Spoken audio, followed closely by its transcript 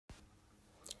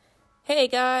Hey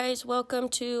guys, welcome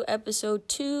to episode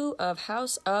 2 of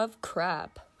House of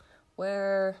Crap,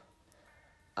 where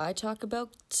I talk about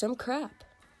some crap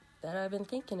that I've been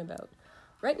thinking about.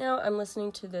 Right now, I'm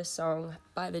listening to this song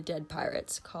by the Dead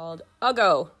Pirates called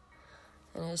Uggo,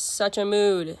 and it is such a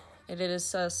mood. It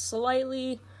is a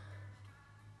slightly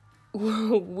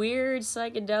weird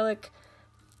psychedelic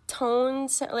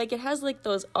tones, like it has like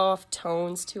those off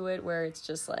tones to it where it's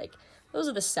just like, those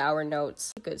are the sour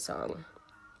notes. Good song.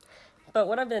 But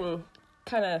what I've been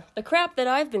the crap that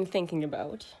I've been thinking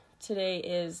about today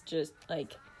is just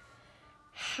like,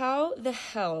 how the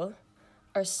hell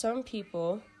are some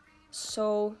people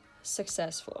so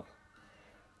successful?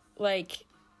 Like,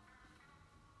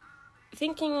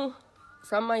 thinking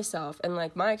from myself and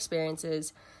like my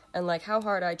experiences and like how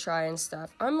hard I try and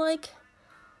stuff, I'm like,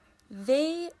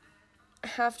 they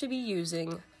have to be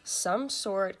using some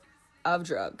sort of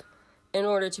drug in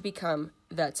order to become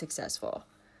that successful.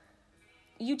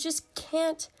 You just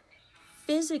can't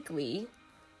physically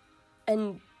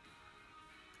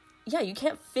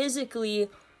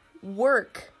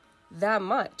work that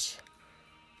much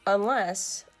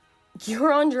unless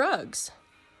you're on drugs.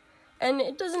 And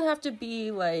it doesn't have to be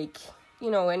like,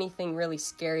 anything really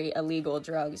scary, illegal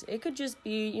drugs. It could just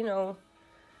be,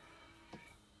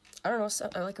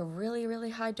 like a really, really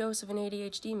high dose of an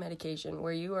ADHD medication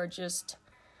where you are just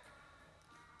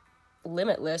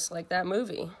limitless, like that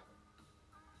movie.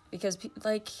 Because,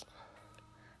 like,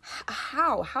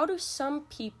 how do some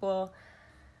people,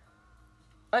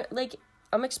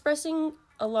 I'm expressing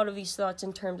a lot of these thoughts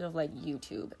in terms of, like,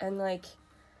 YouTube. And, like,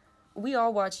 we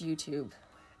all watch YouTube,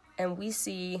 and we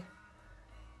see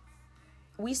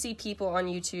people on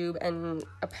YouTube, and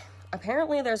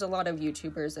apparently there's a lot of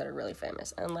YouTubers that are really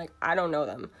famous. And, like, I don't know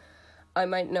them. I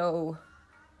might know,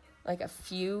 like, a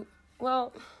few.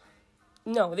 Well,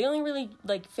 no, the only really,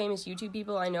 like, famous YouTube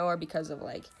people I know are because of,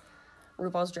 like,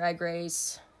 RuPaul's Drag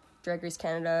Race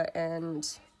Canada, and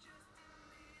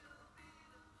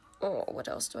what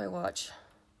else do I watch?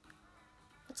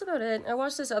 That's about it. I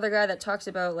watched this other guy that talks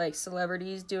about, like,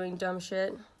 celebrities doing dumb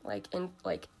shit, like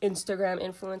Instagram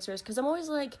influencers, because I'm always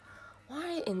like,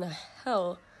 why in the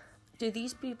hell do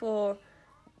these people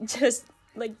just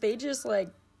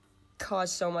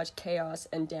cause so much chaos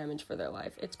and damage for their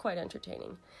life? It's quite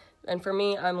entertaining. And for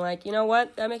me, I'm like, you know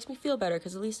what? That makes me feel better,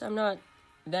 because at least I'm not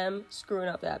them screwing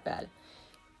up that bad.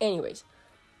 Anyways,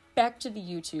 back to the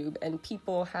YouTube and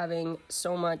people having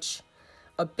so much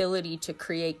ability to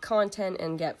create content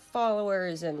and get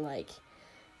followers, and like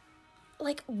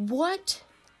what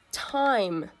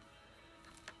time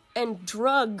and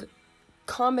drug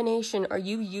combination are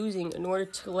you using in order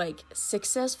to like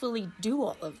successfully do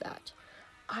all of that?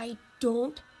 I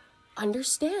don't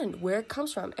understand where it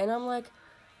comes from. And I'm like,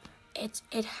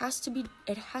 it has to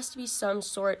be some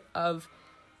sort of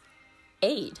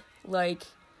aid, like,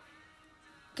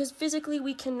 because physically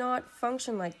we cannot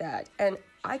function like that. And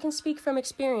I can speak from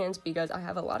experience because I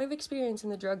have a lot of experience in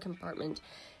the drug compartment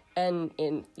and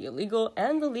in the illegal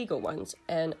and the legal ones.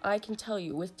 And I can tell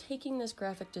you, with taking this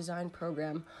graphic design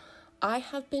program, I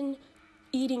have been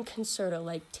eating Concerta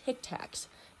like Tic Tacs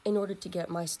in order to get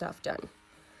my stuff done.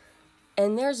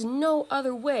 And there's no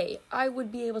other way I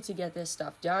would be able to get this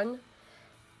stuff done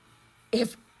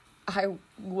if I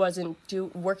wasn't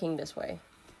working this way.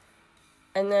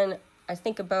 And then I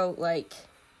think about, like,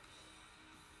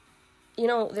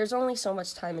 there's only so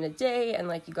much time in a day, and,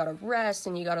 like, you gotta rest,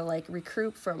 and you gotta, like,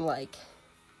 recruit from, like,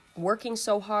 working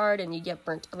so hard, and you get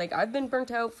burnt. Like, I've been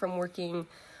burnt out from working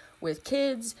with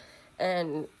kids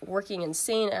and working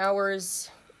insane hours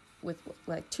with,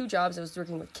 like, 2 jobs. I was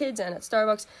working with kids and at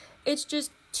Starbucks. It's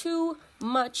just too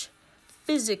much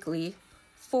physically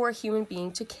for a human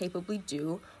being to capably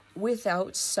do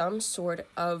without some sort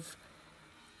of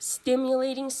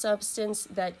stimulating substance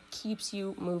that keeps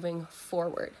you moving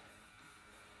forward.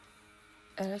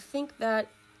 And I think that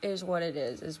is what it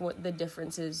is what the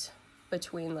difference is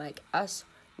between, like, us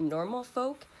normal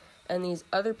folk and these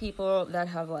other people that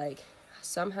have, like,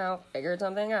 somehow figured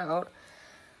something out.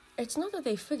 It's not that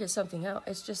they figured something out,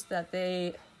 it's just that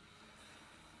they,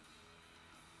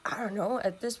 I don't know,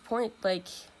 at this point, like,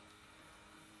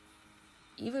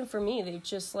 even for me, they've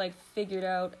just, like, figured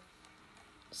out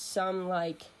some,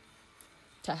 like,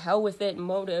 to hell with it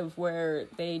motive where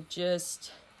they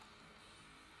just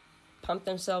pump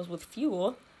themselves with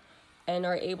fuel and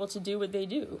are able to do what they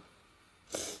do.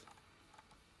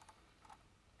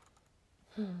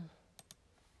 Man,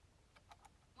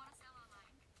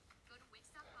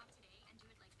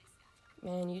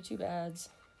 YouTube ads.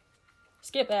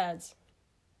 Skip ads.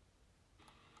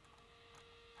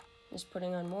 Just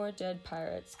putting on more Dead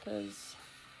Pirates, because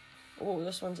Oh,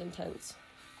 this one's intense.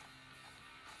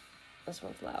 This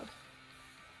one's loud.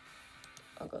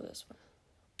 I'll go this one.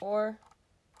 Or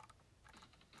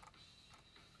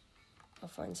I'll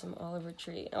find some Oliver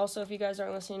Tree. Also, if you guys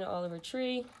aren't listening to Oliver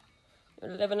Tree,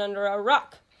 you're living under a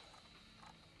rock.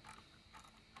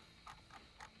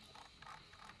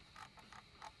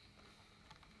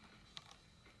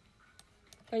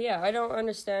 But yeah, I don't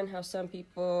understand how some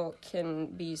people can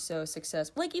be so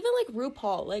successful. Like, even like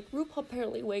RuPaul. Like, RuPaul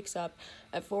apparently wakes up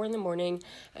at 4 a.m.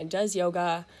 and does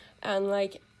yoga and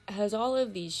like has all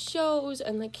of these shows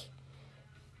and like,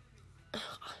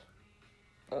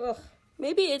 ugh.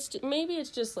 Maybe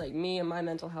it's just like me and my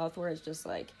mental health, where it's just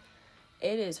like,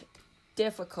 it is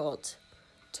difficult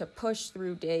to push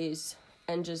through days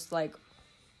and just like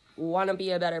want to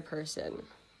be a better person.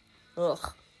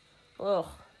 Ugh.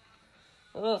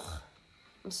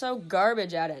 I'm so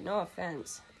garbage at it, no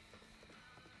offense.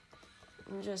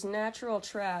 I'm just natural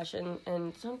trash,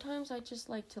 and sometimes I just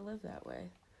like to live that way.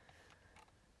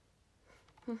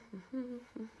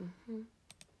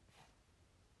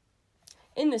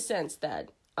 In the sense that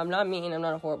I'm not mean, I'm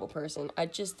not a horrible person.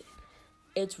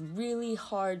 It's really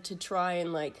hard to try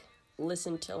and like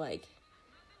listen to like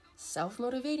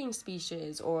self-motivating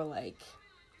speeches, or like,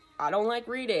 I don't like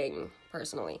reading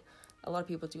personally. A lot of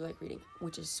people do like reading,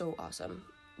 which is so awesome.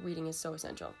 Reading is so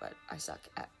essential, but I suck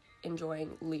at enjoying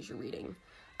leisure reading.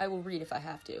 I will read if I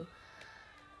have to.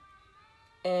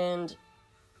 And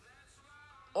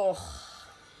I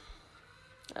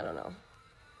don't know.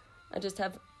 I just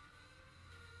have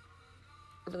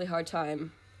a really hard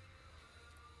time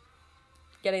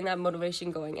getting that motivation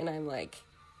going, and I'm like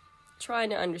trying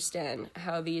to understand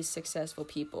how these successful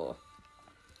people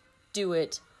do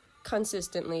it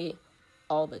consistently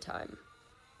all the time.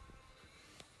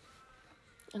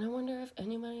 And I wonder if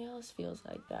anybody else feels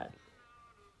like that.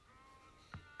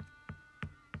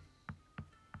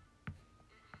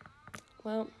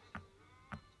 Well,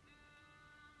 I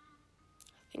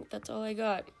think that's all I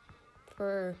got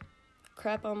for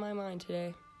crap on my mind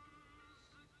today.